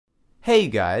Hey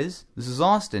guys, this is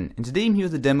Austin, and today I'm here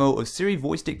with a demo of Siri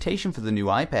Voice Dictation for the new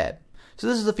iPad. So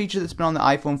this is a feature that's been on the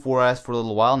iPhone 4S for a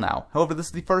little while now. However, this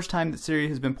is the first time that Siri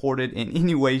has been ported in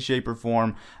any way, shape, or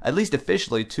form, at least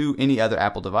officially, to any other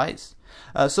Apple device.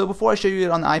 So before I show you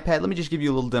it on the iPad, let me just give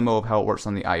you a little demo of how it works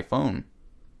on the iPhone.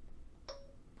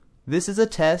 This is a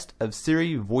test of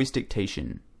Siri Voice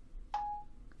Dictation.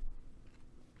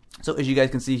 So as you guys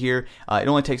can see here, it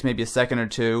only takes maybe a second or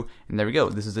two, and there we go.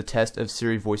 This is a test of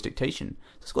Siri Voice Dictation.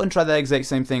 Let's go ahead and try that exact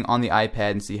same thing on the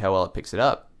iPad and see how well it picks it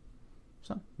up.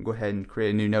 So go ahead and create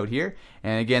a new note here,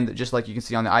 and again, just like you can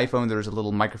see on the iPhone, there's a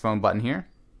little microphone button here.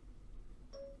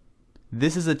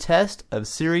 This is a test of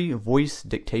Siri Voice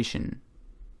Dictation.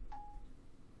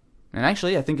 And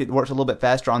actually, I think it works a little bit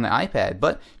faster on the iPad,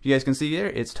 but if you guys can see here,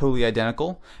 it's totally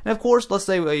identical. And of course, let's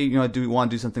say we want to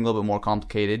do something a little bit more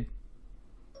complicated.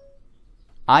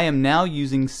 I am now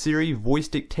using Siri Voice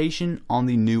Dictation on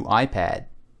the new iPad,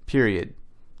 period.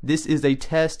 This is a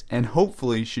test and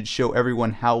hopefully should show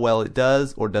everyone how well it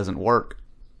does or doesn't work,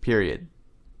 period.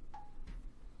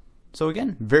 So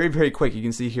again, very, very quick. You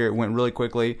can see here it went really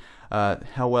quickly.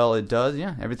 How well it does,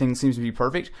 yeah, everything seems to be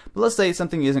perfect. But let's say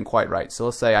something isn't quite right. So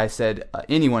let's say I said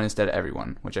anyone instead of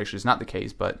everyone, which actually is not the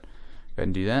case, but go ahead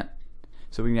and do that.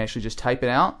 So we can actually just type it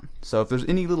out. So if there's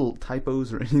any little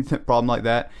typos or any problem like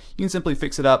that, you can simply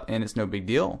fix it up and it's no big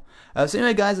deal. So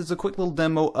anyway guys, it's a quick little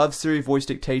demo of Siri Voice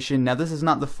Dictation. Now this is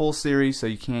not the full Siri, so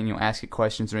you can't ask it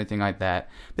questions or anything like that.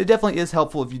 But it definitely is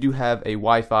helpful if you do have a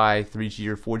Wi-Fi, 3G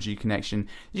or 4G connection.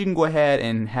 You can go ahead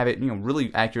and have it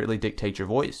really accurately dictate your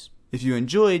voice. If you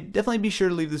enjoyed, definitely be sure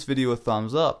to leave this video a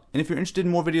thumbs up. And if you're interested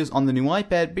in more videos on the new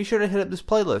iPad, be sure to hit up this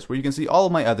playlist where you can see all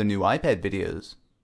of my other new iPad videos.